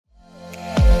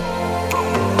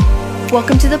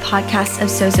Welcome to the podcast of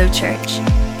Sozo Church.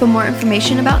 For more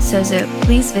information about Sozo,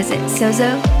 please visit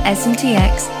sozosmtx.com.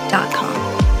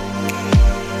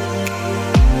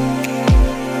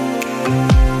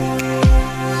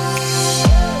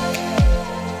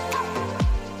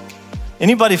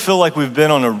 Anybody feel like we've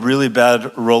been on a really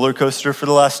bad roller coaster for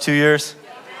the last 2 years?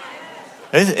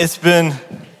 It's been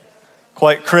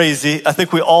quite crazy. I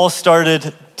think we all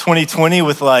started 2020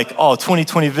 with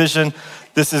 2020 vision.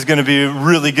 This is gonna be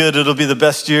really good. It'll be the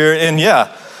best year. And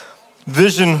yeah,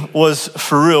 vision was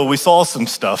for real. We saw some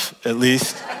stuff, at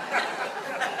least.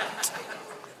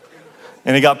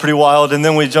 And it got pretty wild. And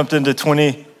then we jumped into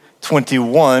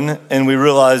 2021 and we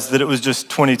realized that it was just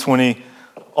 2020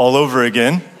 all over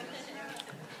again.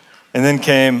 And then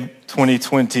came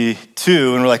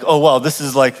 2022 and we're like, oh wow, this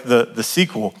is like the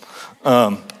sequel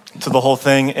to the whole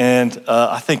thing. And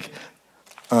I think,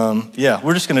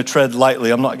 we're just gonna tread lightly.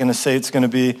 I'm not gonna say it's gonna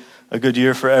be a good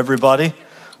year for everybody.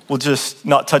 We'll just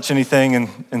not touch anything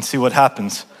and see what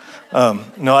happens.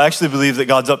 No, I actually believe that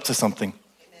God's up to something.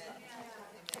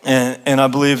 And I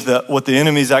believe that what the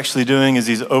enemy's actually doing is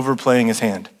he's overplaying his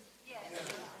hand.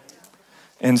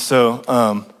 And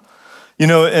so,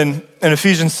 in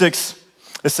Ephesians 6,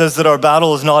 it says that our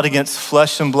battle is not against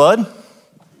flesh and blood,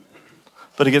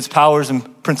 but against powers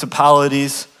and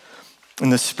principalities in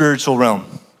the spiritual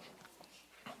realm.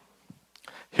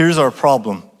 Here's our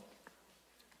problem.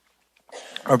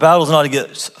 Our battle is not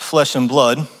against flesh and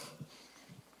blood,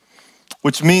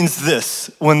 which means this: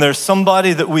 when there's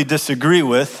somebody that we disagree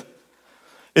with,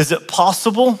 is it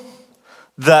possible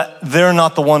that they're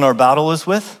not the one our battle is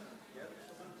with?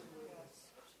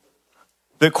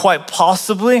 That quite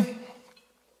possibly,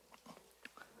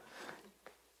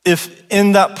 if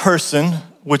in that person,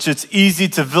 which it's easy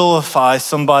to vilify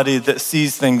somebody that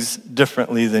sees things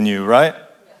differently than you, right?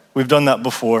 We've done that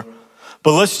before.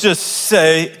 But let's just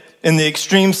say in the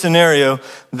extreme scenario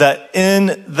that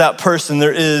in that person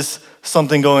there is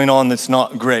something going on that's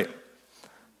not great.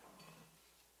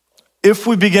 If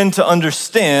we begin to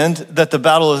understand that the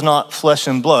battle is not flesh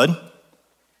and blood,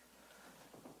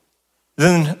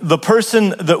 then the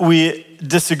person that we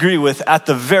disagree with at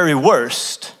the very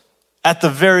worst, at the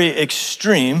very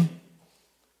extreme,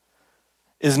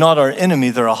 is not our enemy,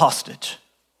 they're a hostage.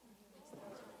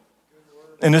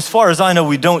 And as far as I know,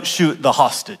 we don't shoot the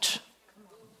hostage.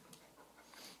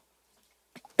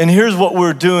 And here's what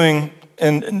we're doing,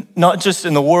 and not just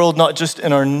in the world, not just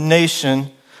in our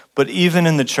nation, but even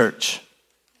in the church.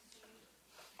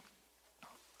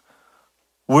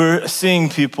 We're seeing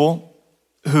people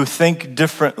who think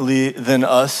differently than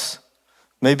us.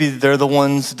 Maybe they're the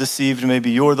ones deceived,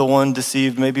 maybe you're the one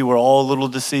deceived, maybe we're all a little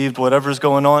deceived, whatever's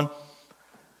going on,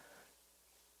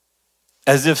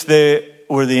 as if they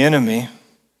were the enemy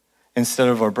instead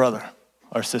of our brother,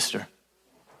 our sister.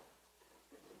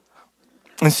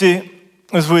 And see,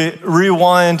 as we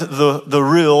rewind the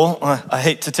reel, I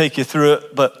hate to take you through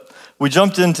it, but we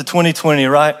jumped into 2020,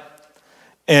 right?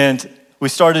 And we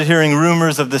started hearing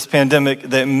rumors of this pandemic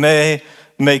that may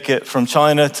make it from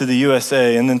China to the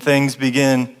USA, and then things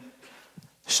begin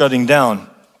shutting down.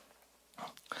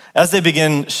 As they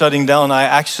begin shutting down, I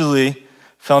actually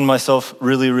found myself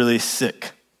really, really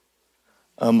sick.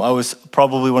 I was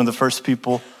probably one of the first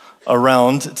people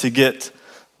around to get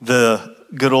the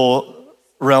good old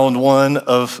round one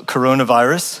of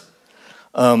coronavirus.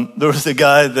 There was a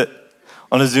guy that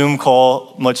on a Zoom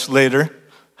call much later,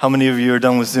 how many of you are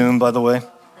done with Zoom, by the way?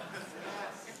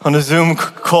 On a Zoom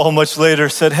call much later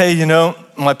said, hey,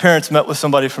 my parents met with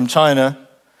somebody from China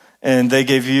and they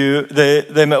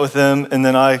met with them, and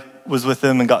then I was with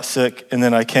them and got sick, and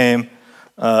then I came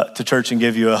to church and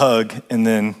gave you a hug, and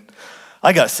then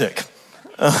I got sick.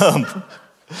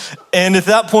 And at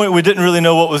that point, we didn't really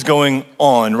know what was going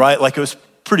on, right? Like, it was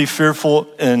pretty fearful.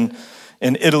 In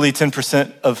Italy,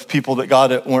 10% of people that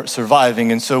got it weren't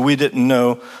surviving. And so we didn't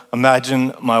know.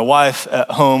 Imagine my wife at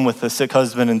home with a sick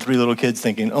husband and 3 little kids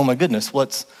thinking, oh my goodness,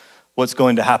 what's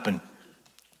going to happen?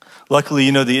 Luckily,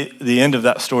 the end of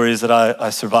that story is that I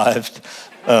survived.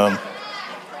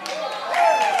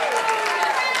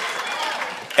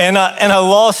 And I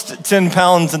lost 10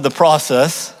 pounds in the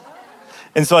process.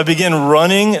 And so I began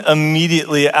running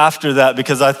immediately after that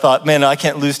because I thought, man, I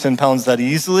can't lose 10 pounds that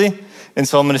easily. And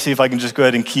so I'm gonna see if I can just go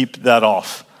ahead and keep that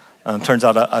off. Turns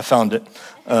out I found it.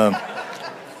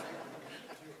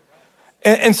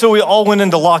 And so we all went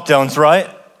into lockdowns, right?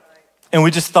 And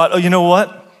we just thought, oh, you know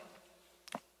what?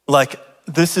 Like,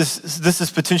 this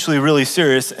is potentially really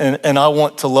serious, and I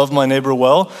want to love my neighbor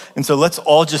well. And so let's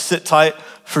all just sit tight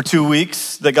for 2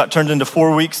 weeks. That got turned into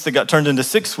 4 weeks. That got turned into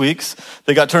 6 weeks.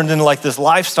 That got turned into like this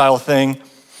lifestyle thing.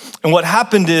 And what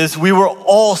happened is we were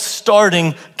all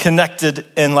starting connected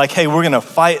and like, hey, we're gonna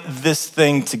fight this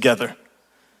thing together.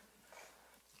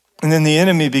 And then the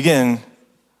enemy began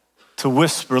to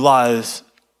whisper lies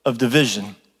of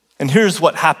division. And here's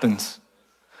what happens.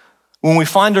 When we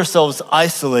find ourselves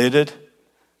isolated,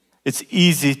 it's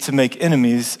easy to make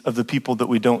enemies of the people that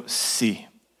we don't see,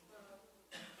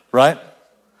 right?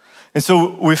 And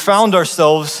so we found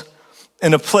ourselves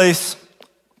in a place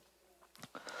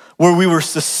where we were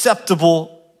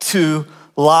susceptible to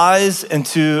lies and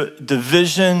to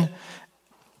division.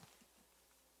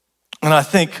 And I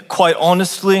think, quite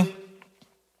honestly,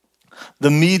 the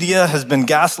media has been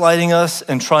gaslighting us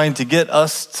and trying to get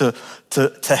us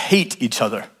to hate each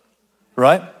other,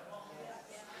 right?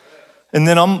 And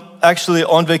then I'm actually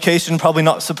on vacation, probably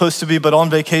not supposed to be, but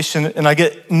on vacation, and I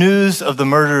get news of the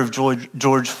murder of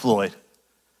George Floyd.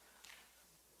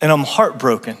 And I'm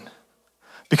heartbroken.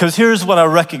 Because here's what I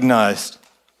recognized,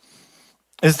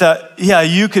 is that, yeah,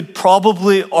 you could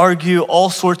probably argue all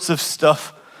sorts of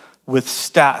stuff with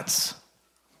stats,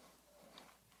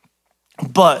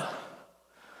 but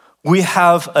we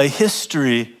have a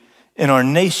history in our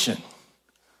nation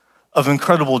of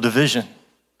incredible division,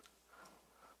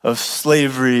 of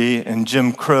slavery and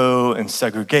Jim Crow and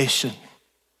segregation,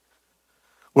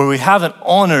 where we haven't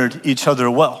honored each other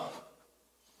well.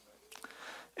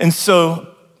 And so,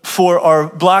 for our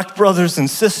Black brothers and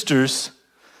sisters,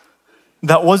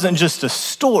 that wasn't just a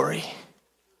story,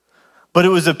 but it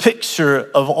was a picture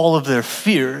of all of their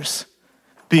fears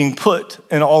being put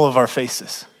in all of our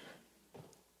faces.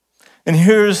 And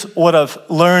here's what I've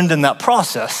learned in that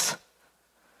process,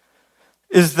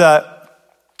 is that,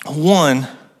 one,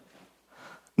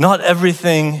 not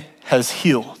everything has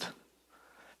healed.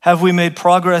 Have we made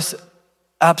progress?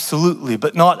 Absolutely,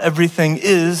 but not everything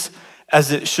is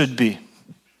as it should be.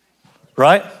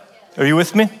 Right? Are you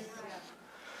with me?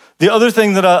 The other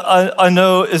thing that I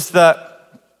know is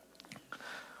that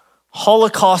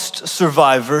Holocaust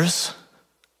survivors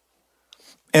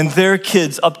and their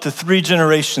kids up to 3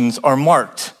 generations are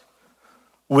marked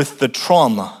with the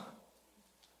trauma.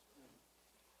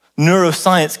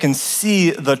 Neuroscience can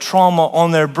see the trauma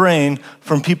on their brain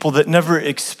from people that never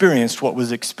experienced what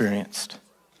was experienced.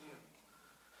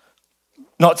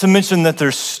 Not to mention that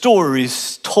there's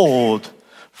stories told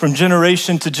from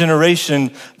generation to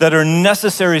generation that are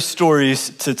necessary stories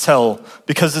to tell,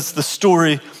 because it's the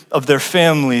story of their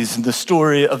families and the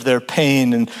story of their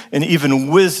pain and even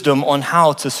wisdom on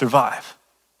how to survive.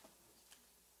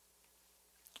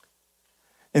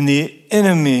 And the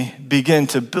enemy began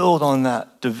to build on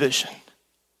that division.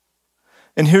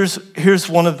 And here's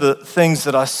one of the things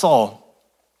that I saw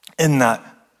in that,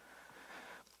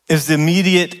 is the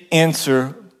immediate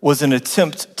answer was an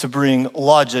attempt to bring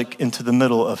logic into the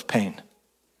middle of pain.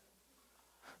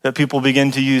 That people begin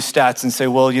to use stats and say,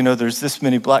 well, you know, there's this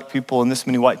many Black people and this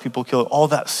many white people killed, all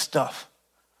that stuff.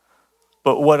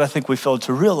 But what I think we failed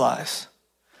to realize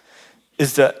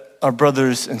is that our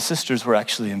brothers and sisters were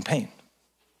actually in pain.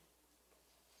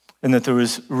 And that there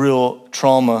was real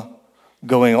trauma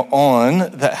going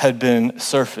on that had been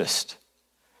surfaced.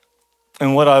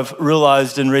 And what I've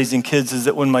realized in raising kids is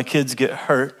that when my kids get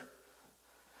hurt,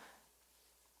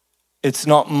 it's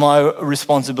not my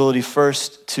responsibility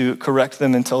first to correct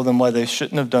them and tell them why they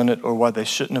shouldn't have done it or why they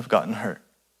shouldn't have gotten hurt,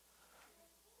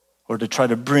 or to try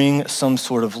to bring some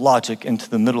sort of logic into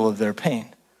the middle of their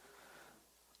pain,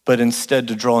 but instead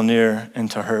to draw near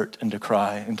and to hurt and to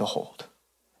cry and to hold.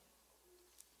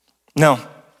 Now,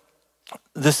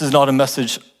 this is not a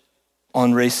message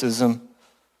on racism,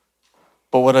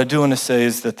 but what I do want to say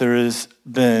is that there has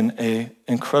been an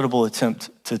incredible attempt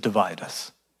to divide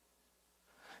us.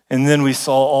 And then we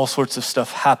saw all sorts of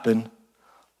stuff happen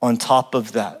on top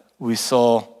of that. We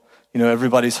saw,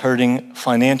 everybody's hurting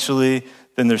financially,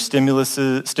 then there's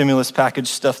stimulus package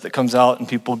stuff that comes out and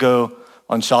people go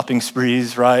on shopping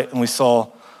sprees, right? And we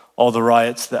saw all the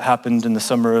riots that happened in the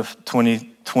summer of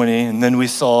 2020. And then we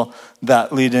saw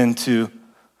that lead into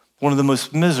one of the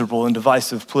most miserable and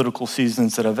divisive political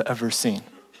seasons that I've ever seen,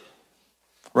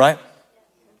 right?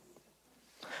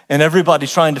 And everybody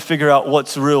trying to figure out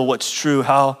what's real, what's true,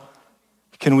 how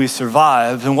can we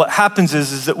survive? And what happens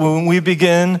is that when we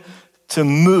begin to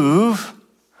move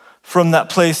from that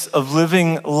place of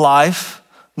living life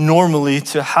normally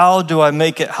to how do I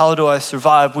make it, how do I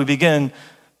survive, we begin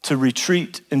to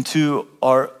retreat into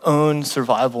our own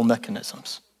survival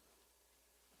mechanisms.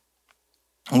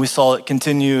 And we saw it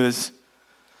continue as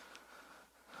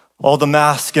all the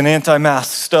mask and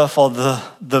anti-mask stuff, all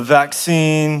the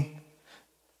vaccine,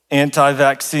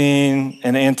 anti-vaccine,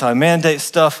 and anti-mandate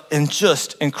stuff, and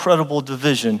just incredible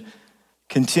division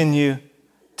continue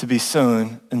to be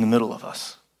sown in the middle of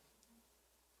us.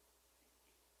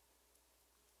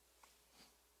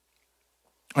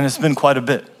 And it's been quite a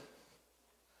bit.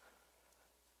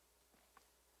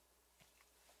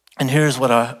 And here's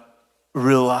what I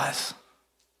realize,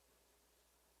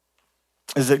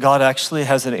 is that God actually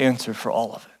has an answer for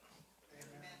all of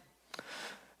it.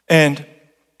 And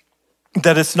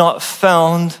that it's not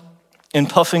found in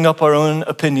puffing up our own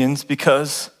opinions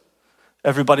because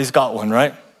everybody's got one,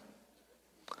 right?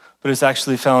 But it's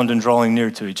actually found in drawing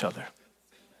near to each other.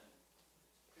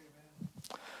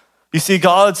 You see,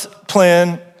 God's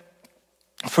plan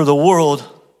for the world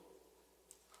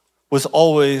was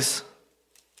always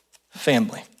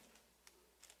family.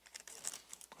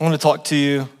 I want to talk to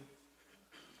you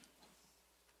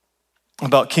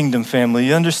about kingdom family.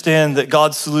 You understand that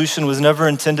God's solution was never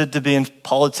intended to be in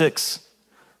politics,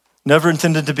 never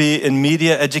intended to be in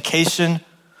media, education,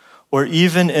 or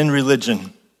even in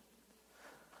religion.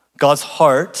 God's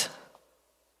heart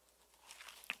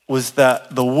was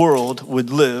that the world would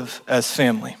live as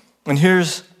family. And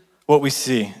here's what we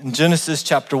see. In Genesis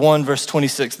chapter 1, verse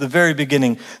 26, the very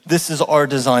beginning, this is our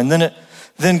design.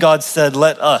 Then God said,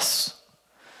 let us.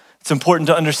 It's important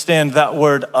to understand that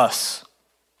word us.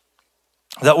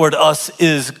 That word us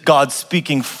is God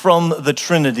speaking from the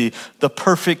Trinity, the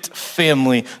perfect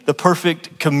family, the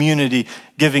perfect community,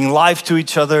 giving life to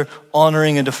each other,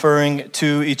 honoring and deferring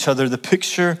to each other, the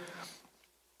picture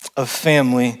of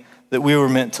family that we were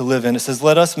meant to live in. It says,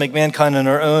 let us make mankind in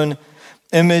our own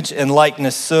image and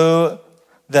likeness so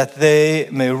that they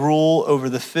may rule over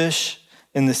the fish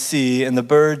in the sea and the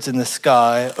birds in the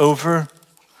sky, over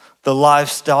the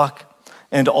livestock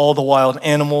and all the wild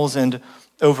animals and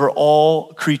over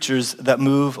all creatures that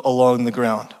move along the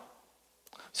ground.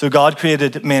 So God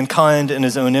created mankind in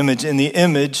his own image. In the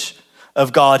image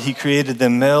of God, he created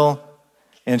them, male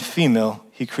and female,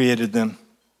 he created them.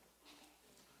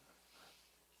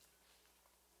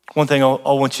 One thing I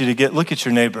want you to get, look at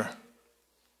your neighbor.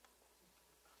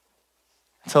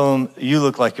 Tell him, you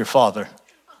look like your father.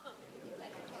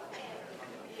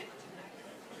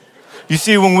 You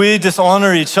see, when we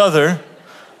dishonor each other,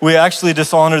 we actually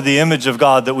dishonor the image of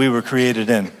God that we were created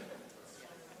in. It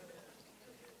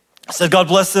said, God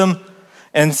blessed them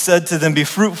and said to them, be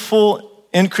fruitful,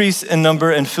 increase in number,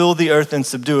 and fill the earth and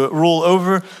subdue it. Rule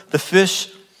over the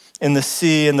fish in the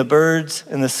sea and the birds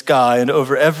in the sky and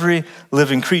over every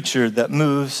living creature that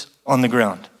moves on the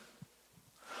ground.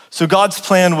 So God's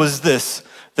plan was this,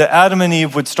 that Adam and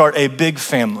Eve would start a big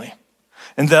family,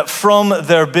 and that from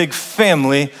their big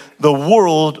family, the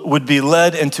world would be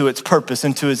led into its purpose,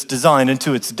 into its design,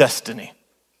 into its destiny.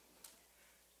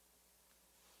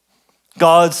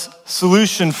 God's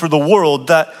solution for the world,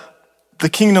 that the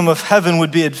kingdom of heaven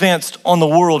would be advanced on the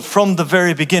world from the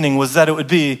very beginning, was that it would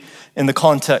be in the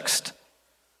context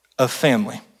of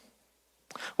family.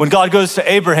 When God goes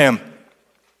to Abraham,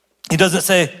 he doesn't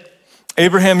say,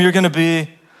 Abraham, you're going to be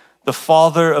the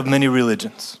father of many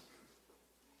religions.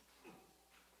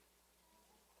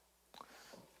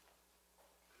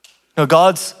 No,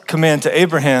 God's command to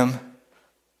Abraham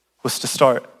was to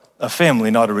start a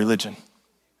family, not a religion.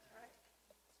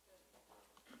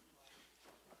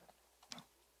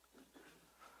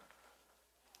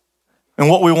 And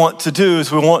what we want to do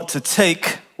is we want to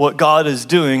take what God is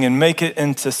doing and make it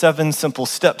into 7 simple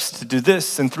steps to do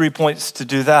this and 3 points to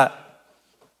do that,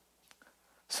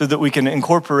 so that we can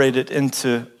incorporate it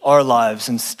into our lives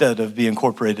instead of be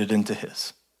incorporated into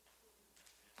his.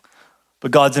 But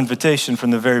God's invitation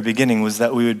from the very beginning was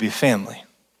that we would be family.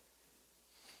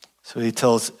 So he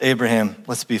tells Abraham,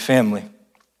 let's be family.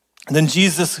 And then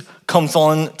Jesus comes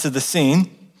on to the scene.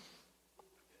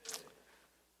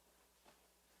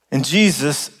 And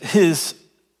Jesus, his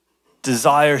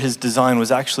desire, his design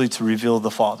was actually to reveal the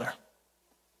Father.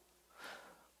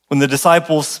 When the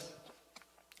disciples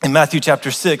in Matthew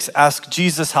chapter 6 ask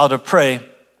Jesus how to pray,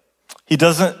 he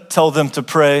doesn't tell them to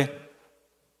pray,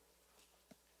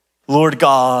 Lord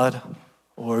God,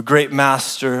 or great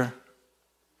master.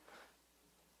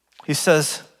 He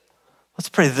says, let's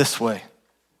pray this way.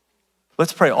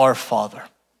 Let's pray our Father.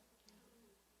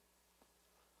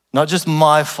 Not just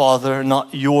my Father,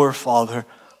 not your Father,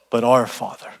 but our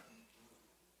Father.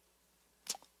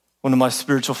 One of my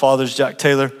spiritual fathers, Jack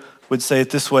Taylor, would say it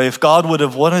this way: if God would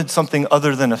have wanted something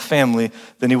other than a family,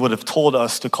 then he would have told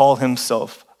us to call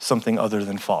himself something other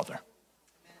than Father.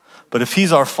 But if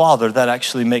he's our Father, that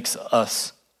actually makes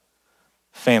us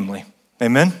family.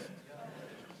 Amen?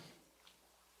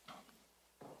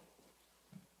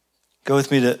 Go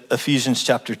with me to Ephesians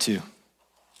chapter 2.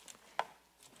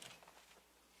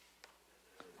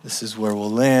 This is where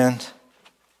we'll land.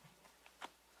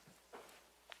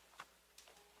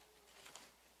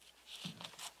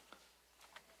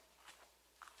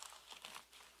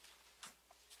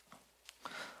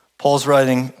 Paul's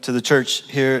writing to the church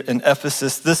here in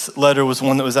Ephesus. This letter was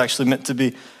one that was actually meant to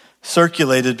be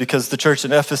circulated because the church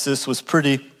in Ephesus was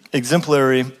pretty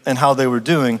exemplary in how they were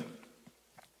doing.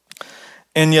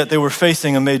 And yet they were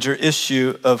facing a major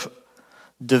issue of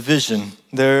division.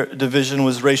 Their division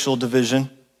was racial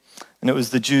division, and it was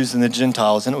the Jews and the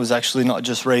Gentiles. And it was actually not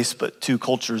just race, but two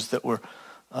cultures that were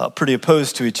pretty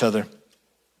opposed to each other.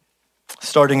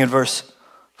 Starting in verse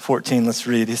 14, let's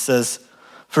read. He says,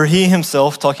 "For he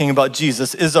himself," talking about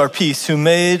Jesus, "is our peace, who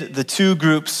made the two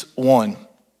groups one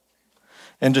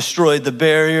and destroyed the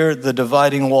barrier, the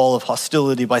dividing wall of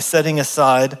hostility by setting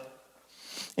aside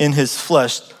in his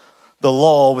flesh the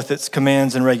law with its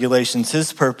commands and regulations.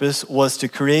 His purpose was to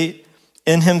create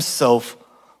in himself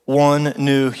one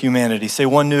new humanity." Say,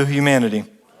 one new humanity.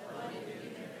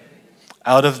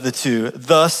 Out of the two,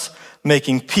 thus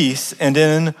making peace, and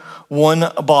in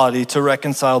one body to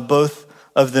reconcile both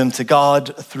of them to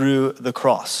God through the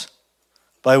cross,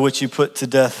 by which he put to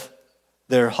death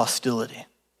their hostility.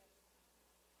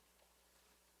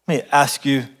 Let me ask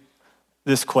you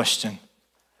this question.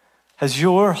 Has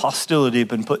your hostility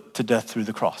been put to death through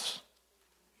the cross?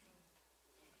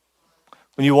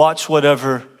 When you watch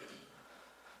whatever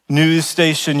news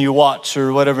station you watch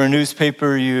or whatever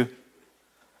newspaper you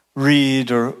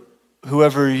read or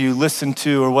whoever you listen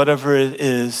to or whatever it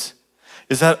is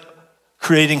that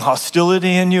creating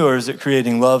hostility in you or is it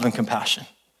creating love and compassion?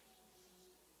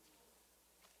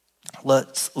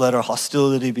 Let's let our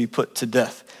hostility be put to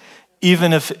death,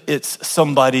 even if it's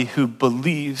somebody who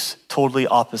believes totally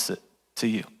opposite to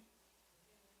you.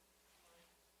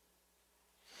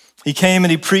 He came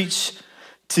and he preached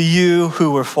to you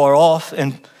who were far off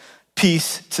and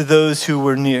peace to those who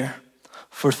were near.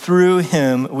 For through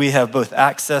him we have both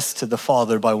access to the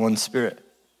Father by one Spirit.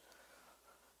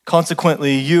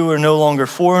 Consequently, you are no longer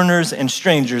foreigners and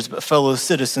strangers, but fellow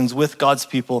citizens with God's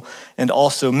people and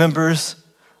also members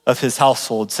of his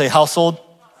household. Say household.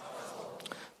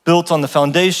 Built on the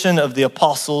foundation of the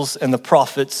apostles and the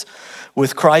prophets,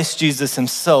 with Christ Jesus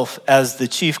himself as the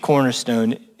chief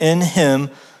cornerstone. In him,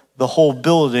 the whole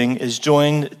building is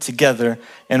joined together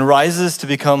and rises to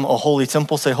become a holy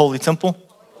temple. Say holy temple.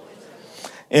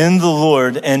 In the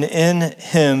Lord, and in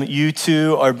him you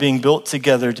two are being built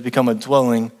together to become a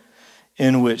dwelling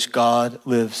in which God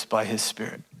lives by his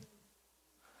Spirit.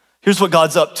 Here's what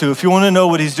God's up to. If you want to know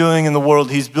what he's doing in the world,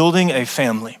 he's building a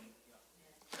family.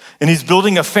 And he's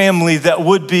building a family that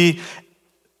would be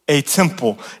a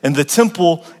temple. And the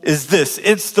temple is this.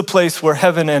 It's the place where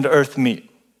heaven and earth meet.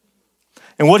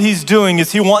 And what he's doing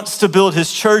is he wants to build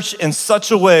his church in such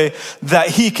a way that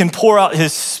he can pour out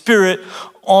his Spirit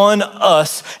on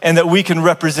us and that we can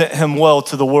represent him well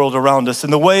to the world around us.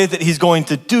 And the way that he's going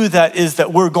to do that is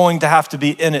that we're going to have to be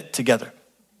in it together.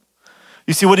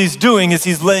 You see, what he's doing is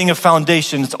he's laying a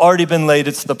foundation. It's already been laid.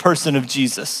 It's the person of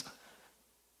Jesus.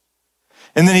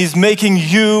 And then he's making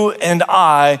you and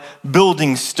I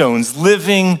building stones,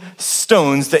 living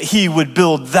stones that he would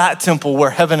build that temple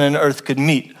where heaven and earth could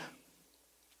meet.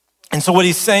 And so what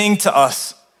he's saying to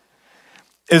us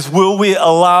is, will we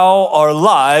allow our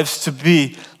lives to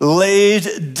be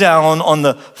laid down on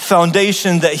the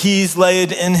foundation that he's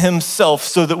laid in himself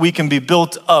so that we can be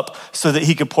built up so that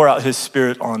he can pour out his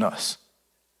Spirit on us?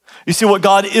 You see, what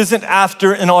God isn't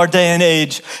after in our day and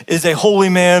age is a holy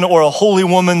man or a holy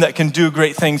woman that can do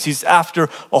great things. He's after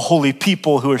a holy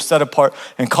people who are set apart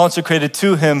and consecrated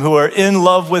to him, who are in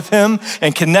love with him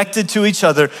and connected to each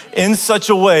other in such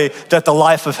a way that the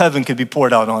life of heaven could be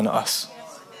poured out on us.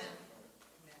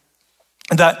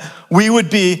 That we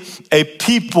would be a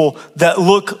people that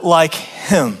look like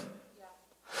him.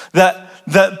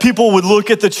 That people would look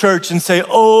at the church and say,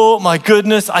 oh my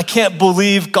goodness, I can't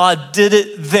believe God did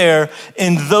it there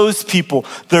in those people.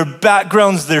 Their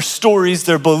backgrounds, their stories,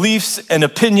 their beliefs and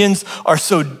opinions are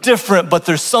so different, but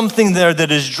there's something there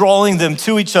that is drawing them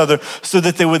to each other so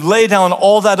that they would lay down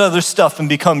all that other stuff and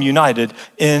become united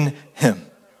in him.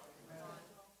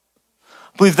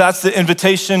 I believe that's the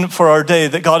invitation for our day,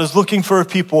 that God is looking for a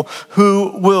people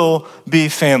who will be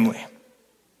family.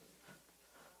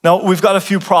 Now, we've got a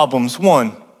few problems.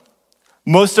 One,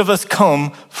 most of us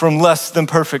come from less than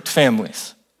perfect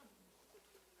families.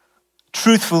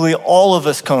 Truthfully, all of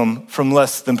us come from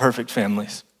less than perfect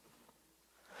families.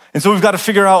 And so we've got to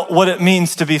figure out what it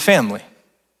means to be family.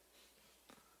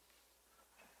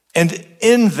 And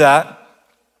in that,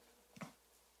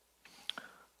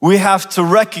 we have to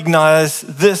recognize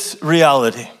this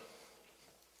reality.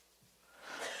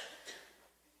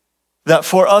 That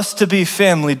for us to be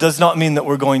family does not mean that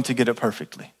we're going to get it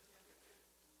perfectly.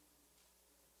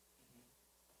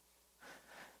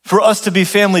 For us to be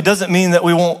family doesn't mean that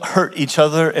we won't hurt each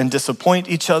other and disappoint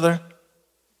each other.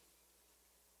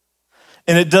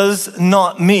 And it does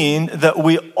not mean that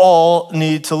we all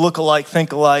need to look alike,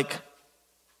 think alike.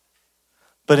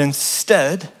 But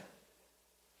instead,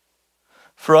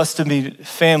 for us to be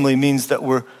family means that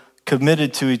we're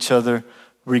committed to each other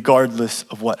regardless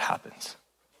of what happens.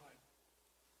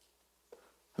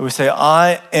 We say,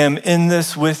 I am in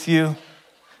this with you,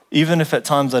 even if at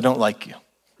times I don't like you.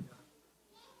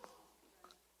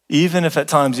 Even if at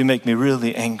times you make me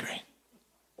really angry.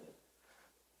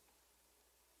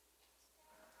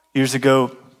 Years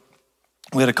ago,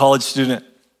 we had a college student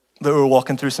that were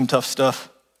walking through some tough stuff.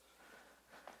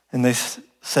 And they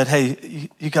said, hey,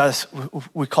 you guys,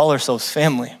 we call ourselves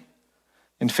family.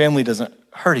 And family doesn't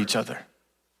hurt each other.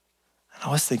 And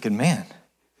I was thinking, man,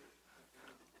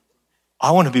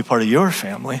 I want to be part of your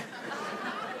family.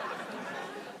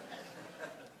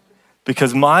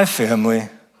 Because my family,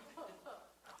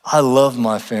 I love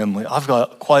my family.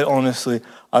 Quite honestly,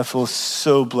 I feel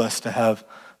so blessed to have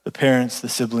the parents, the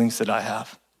siblings that I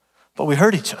have. But we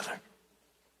hurt each other.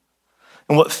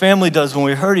 And what family does when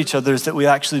we hurt each other is that we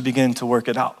actually begin to work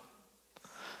it out.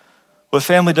 What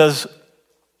family does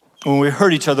when we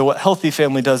hurt each other, what healthy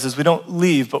family does is we don't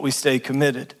leave, but we stay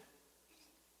committed.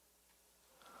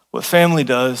 What family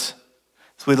does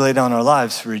is we lay down our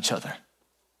lives for each other.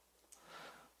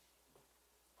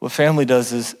 What family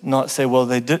does is not say, well,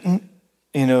 they didn't,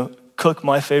 cook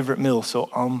my favorite meal, so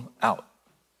I'm out.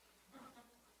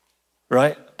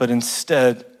 Right? But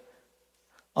instead,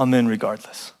 I'm in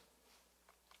regardless.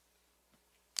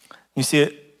 You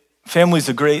see, family's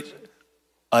a great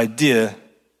idea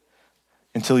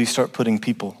until you start putting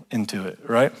people into it,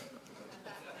 right?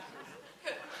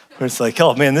 Where it's like,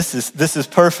 oh man, this is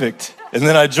perfect. And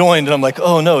then I joined and I'm like,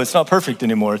 oh no, it's not perfect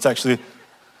anymore. It's actually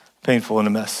painful and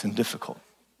a mess and difficult.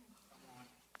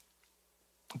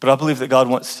 But I believe that God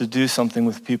wants to do something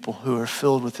with people who are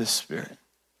filled with his Spirit,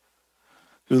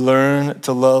 who learn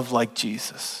to love like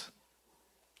Jesus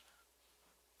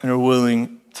and are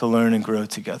willing to learn and grow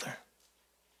together.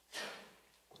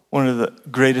 One of the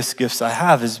greatest gifts I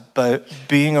have is by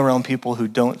being around people who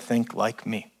don't think like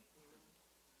me,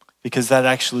 because that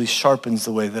actually sharpens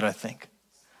the way that I think.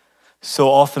 So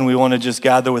often we want to just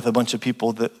gather with a bunch of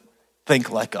people that think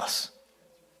like us,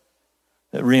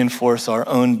 that reinforce our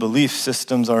own belief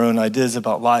systems, our own ideas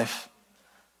about life.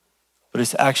 But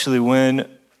it's actually when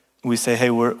we say, hey,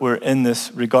 we're in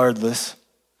this regardless,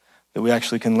 that we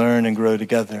actually can learn and grow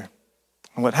together.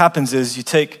 And what happens is you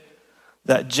take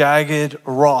that jagged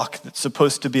rock that's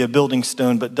supposed to be a building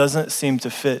stone but doesn't seem to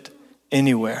fit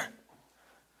anywhere.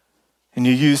 And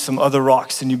you use some other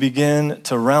rocks and you begin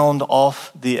to round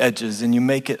off the edges and you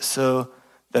make it so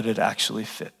that it actually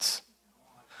fits.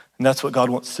 And that's what God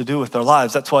wants to do with our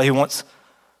lives. That's why he wants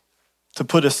to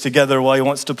put us together, why he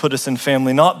wants to put us in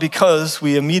family, not because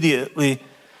we immediately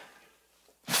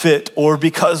fit or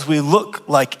because we look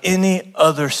like any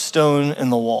other stone in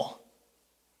the wall.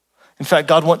 In fact,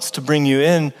 God wants to bring you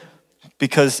in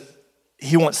because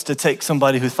he wants to take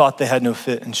somebody who thought they had no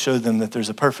fit and show them that there's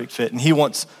a perfect fit. And he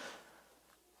wants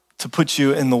to put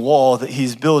you in the wall that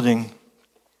he's building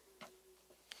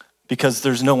because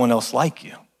there's no one else like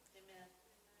you.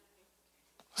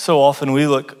 So often we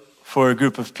look for a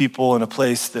group of people in a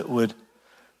place that would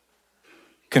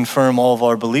confirm all of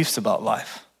our beliefs about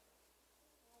life.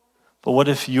 But what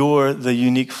if you're the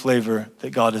unique flavor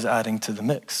that God is adding to the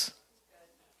mix?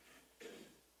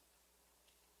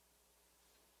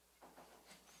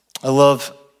 I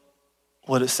love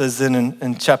what it says then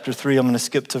in chapter 3. I'm going to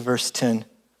skip to verse 10. It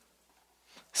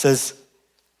says,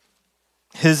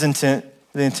 his intent,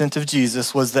 the intent of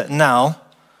Jesus, was that now,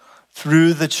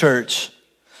 through the church,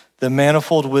 the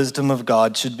manifold wisdom of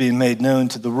God should be made known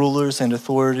to the rulers and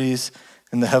authorities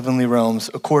in the heavenly realms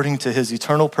according to his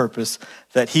eternal purpose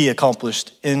that he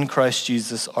accomplished in Christ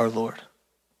Jesus our Lord.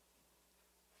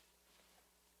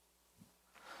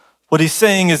 What he's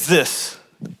saying is this,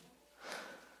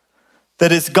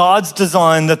 that it's God's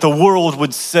design that the world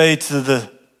would say to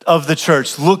the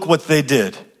church, look what they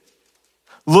did.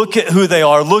 Look at who they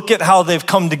are. Look at how they've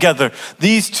come together.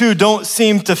 These two don't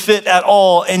seem to fit at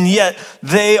all, and yet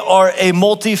they are a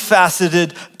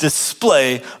multifaceted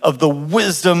display of the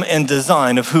wisdom and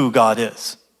design of who God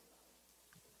is.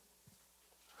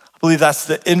 I believe that's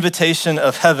the invitation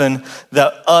of heaven,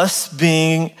 that us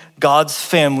being God's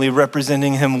family,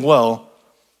 representing him well,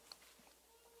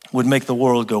 would make the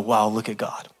world go, wow, look at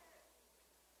God.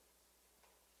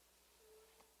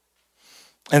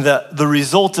 And that the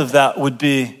result of that would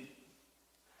be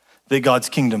that God's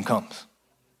kingdom comes.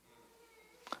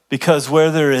 Because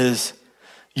where there is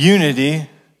unity,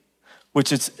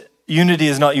 which unity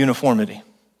is not uniformity.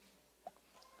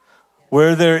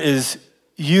 Where there is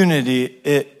unity,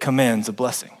 it commands a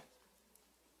blessing.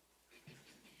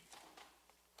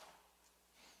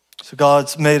 So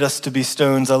God's made us to be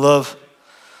stones. I love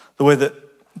the way that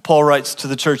Paul writes to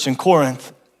the church in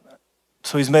Corinth.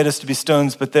 So he's made us to be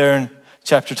stones, but there in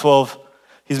chapter 12,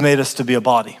 he's made us to be a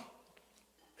body.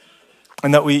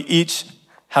 And that we each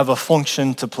have a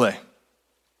function to play.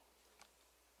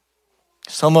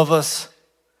 Some of us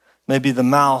may be the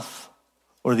mouth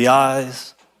or the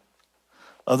eyes.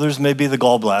 Others may be the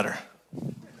gallbladder.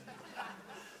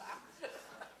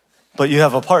 But you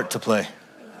have a part to play.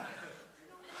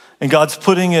 And God's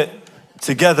putting it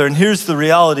together. And here's the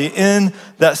reality. In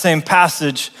that same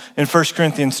passage in 1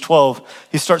 Corinthians 12,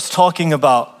 he starts talking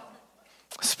about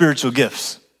spiritual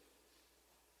gifts.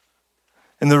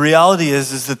 And the reality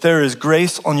is that there is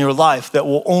grace on your life that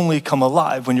will only come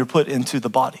alive when you're put into the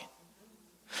body.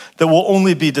 That will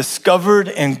only be discovered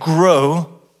and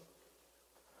grow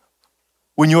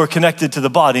when you are connected to the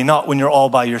body, not when you're all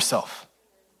by yourself.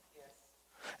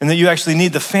 And that you actually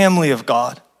need the family of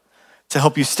God to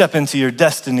help you step into your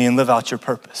destiny and live out your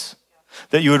purpose.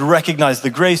 That you would recognize the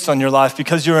grace on your life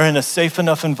because you're in a safe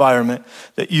enough environment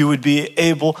that you would be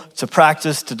able to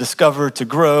practice, to discover, to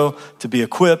grow, to be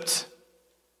equipped,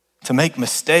 to make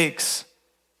mistakes.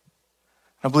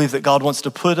 I believe that God wants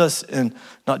to put us in,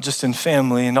 not just in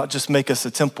family and not just make us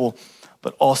a temple,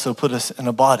 but also put us in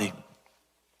a body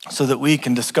so that we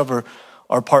can discover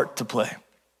our part to play.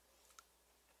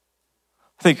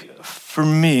 I think for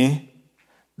me,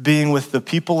 being with the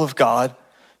people of God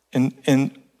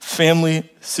in family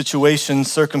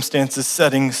situations, circumstances,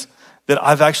 settings, that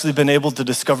I've actually been able to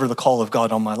discover the call of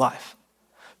God on my life.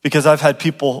 Because I've had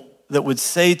people that would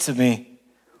say to me,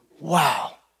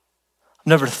 wow, I've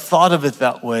never thought of it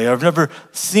that way. I've never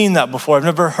seen that before. I've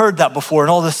never heard that before.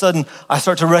 And all of a sudden I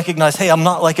start to recognize, hey, I'm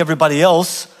not like everybody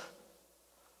else,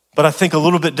 but I think a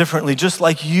little bit differently, just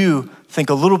like you think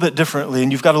a little bit differently,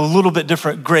 and you've got a little bit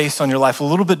different grace on your life, a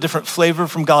little bit different flavor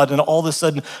from God, and all of a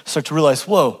sudden start to realize,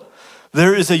 whoa,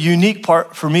 there is a unique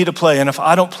part for me to play, and if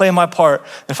I don't play my part,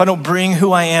 if I don't bring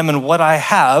who I am and what I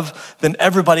have, then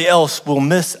everybody else will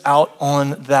miss out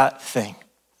on that thing.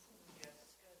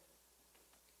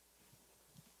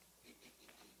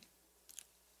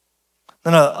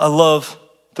 And I love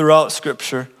throughout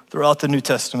Scripture, throughout the New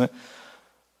Testament,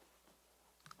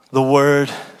 the word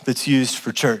that's used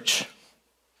for church.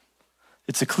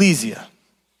 It's ecclesia.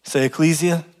 Say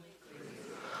ecclesia.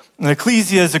 And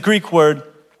ecclesia is a Greek word.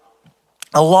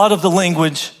 A lot of the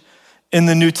language in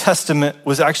the New Testament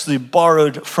was actually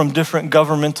borrowed from different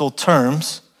governmental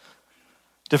terms,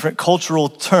 different cultural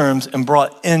terms, and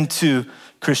brought into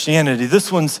Christianity.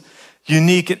 This one's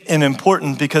unique and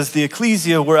important because the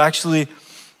ecclesia were actually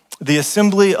the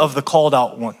assembly of the called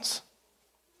out ones.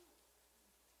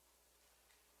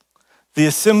 The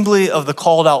assembly of the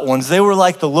called out ones. They were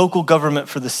like the local government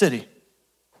for the city.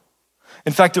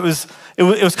 In fact, it was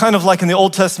kind of like in the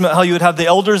Old Testament how you would have the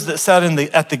elders that sat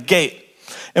at the gate.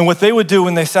 And what they would do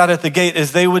when they sat at the gate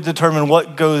is they would determine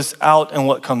what goes out and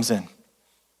what comes in.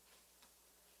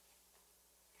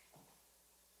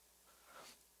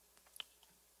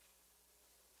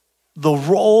 The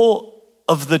role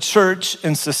of the church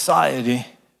in society,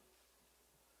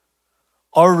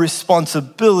 our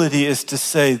responsibility is to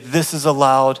say this is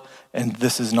allowed and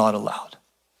this is not allowed.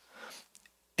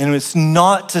 And it's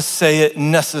not to say it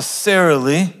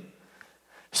necessarily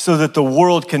so that the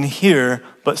world can hear,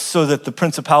 but so that the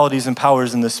principalities and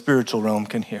powers in the spiritual realm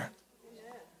can hear.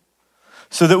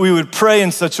 So that we would pray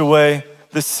in such a way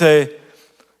that say,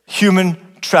 human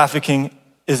trafficking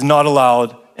is not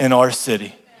allowed in our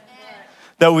city.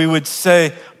 That we would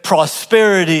say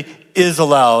prosperity is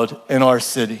allowed in our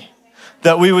city.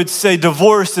 That we would say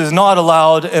divorce is not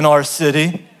allowed in our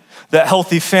city. That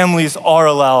healthy families are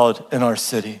allowed in our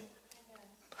city.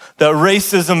 That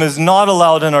racism is not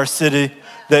allowed in our city.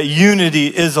 That unity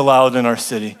is allowed in our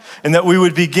city. And that we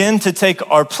would begin to take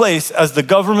our place as the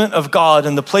government of God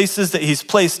in the places that he's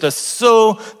placed us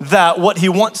so that what he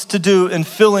wants to do in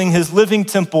filling his living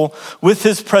temple with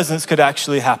his presence could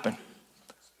actually happen.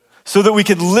 So that we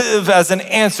could live as an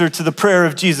answer to the prayer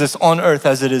of Jesus on earth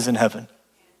as it is in heaven.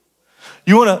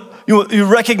 You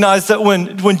recognize that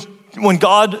when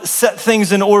God set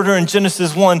things in order in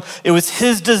Genesis 1, it was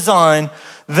his design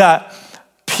that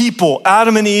people,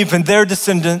 Adam and Eve and their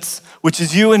descendants, which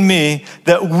is you and me,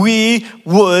 that we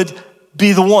would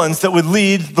be the ones that would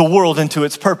lead the world into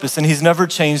its purpose. And he's never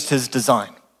changed his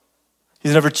design.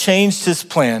 He's never changed his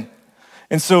plan.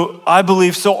 And so I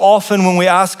believe so often when we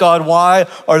ask God, why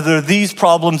are there these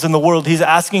problems in the world? He's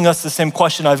asking us the same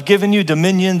question. I've given you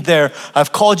dominion there.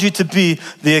 I've called you to be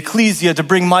the ecclesia, to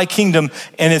bring my kingdom,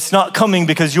 and it's not coming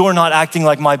because you're not acting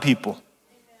like my people.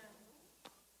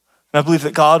 And I believe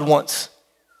that God wants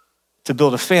to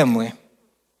build a family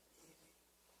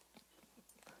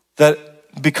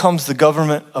that becomes the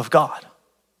government of God.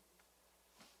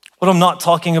 What I'm not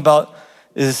talking about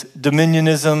is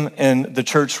dominionism and the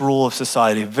church rule of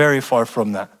society. Very far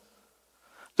from that.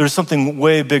 There's something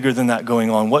way bigger than that going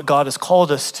on. What God has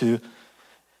called us to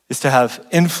is to have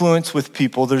influence with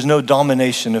people. There's no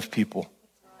domination of people,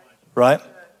 right?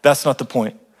 That's not the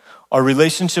point. Our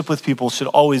relationship with people should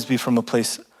always be from a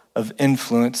place of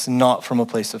influence, not from a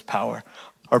place of power.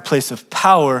 Our place of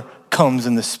power comes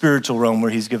in the spiritual realm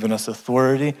where he's given us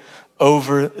authority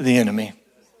over the enemy.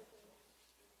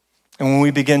 And when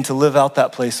we begin to live out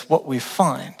that place, what we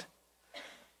find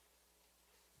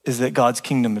is that God's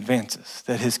kingdom advances,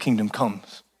 that his kingdom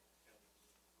comes.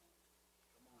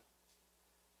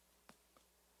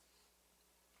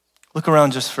 Look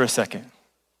around just for a second.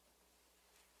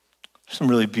 There's some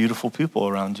really beautiful people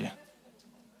around you.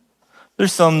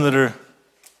 There's some that are,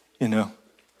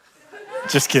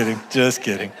 just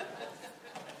kidding.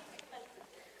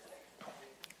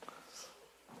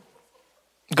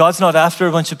 God's not after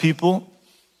a bunch of people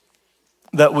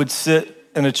that would sit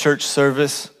in a church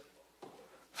service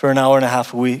for an hour and a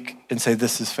half a week and say,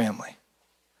 this is family.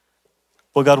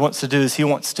 What God wants to do is he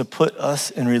wants to put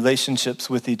us in relationships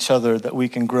with each other that we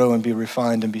can grow and be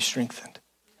refined and be strengthened.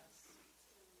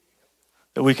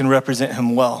 That we can represent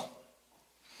him well.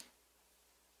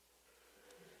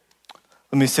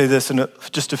 Let me say this, in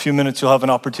just a few minutes you'll have an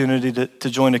opportunity to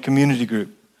join a community group.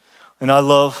 And I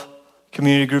love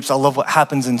community groups. I love what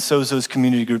happens in Sozo's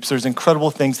community groups. There's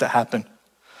incredible things that happen.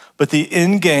 But the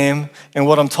end game and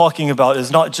what I'm talking about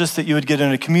is not just that you would get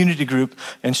in a community group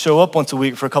and show up once a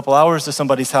week for a couple hours to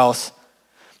somebody's house,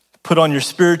 put on your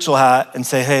spiritual hat and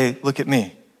say, hey, look at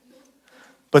me.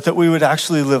 But that we would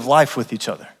actually live life with each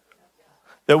other.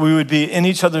 That we would be in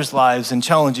each other's lives and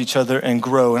challenge each other and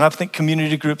grow. And I think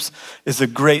community groups is a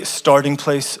great starting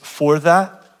place for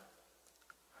that.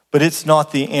 But it's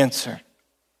not the answer.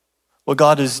 What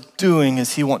God is doing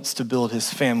is he wants to build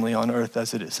his family on earth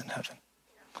as it is in heaven.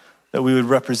 That we would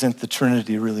represent the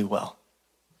Trinity really well.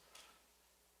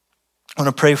 I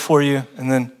want to pray for you,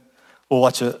 and then we'll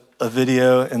watch a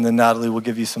video, and then Natalie will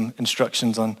give you some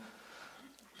instructions on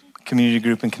community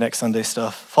group and Connect Sunday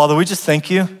stuff. Father, we just thank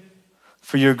you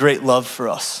for your great love for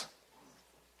us.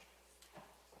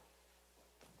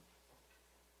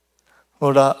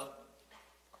 Lord, I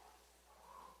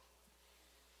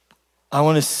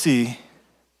want to see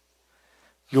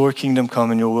your kingdom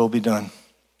come and your will be done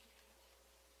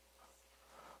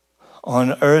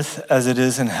on earth as it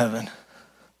is in heaven,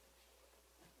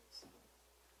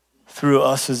 through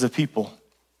us as a people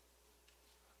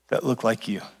that look like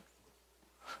you,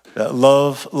 that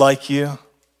love like you,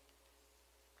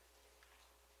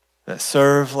 that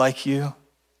serve like you.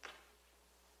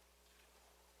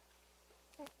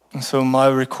 And so my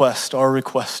request, our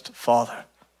request, Father,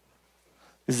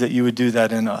 is that you would do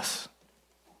that in us.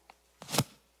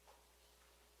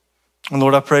 And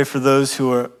Lord, I pray for those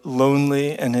who are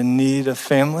lonely and in need of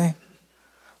family,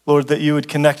 Lord, that you would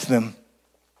connect them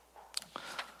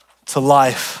to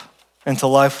life and to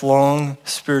lifelong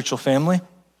spiritual family.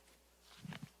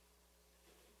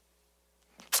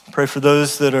 Pray for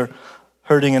those that are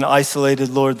hurting and isolated,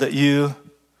 Lord, that you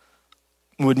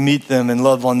would meet them and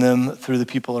love on them through the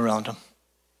people around them.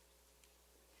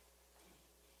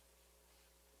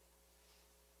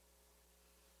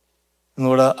 And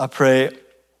Lord, I pray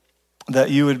that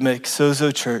you would make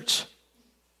Sozo Church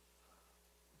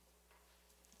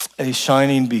a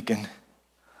shining beacon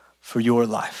for your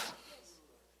life.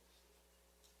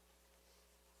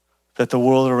 That the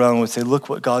world around would say, look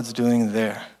what God's doing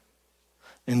there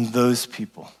in those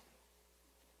people.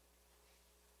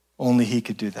 Only he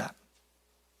could do that.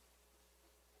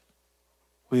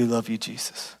 We love you,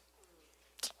 Jesus.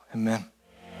 Amen.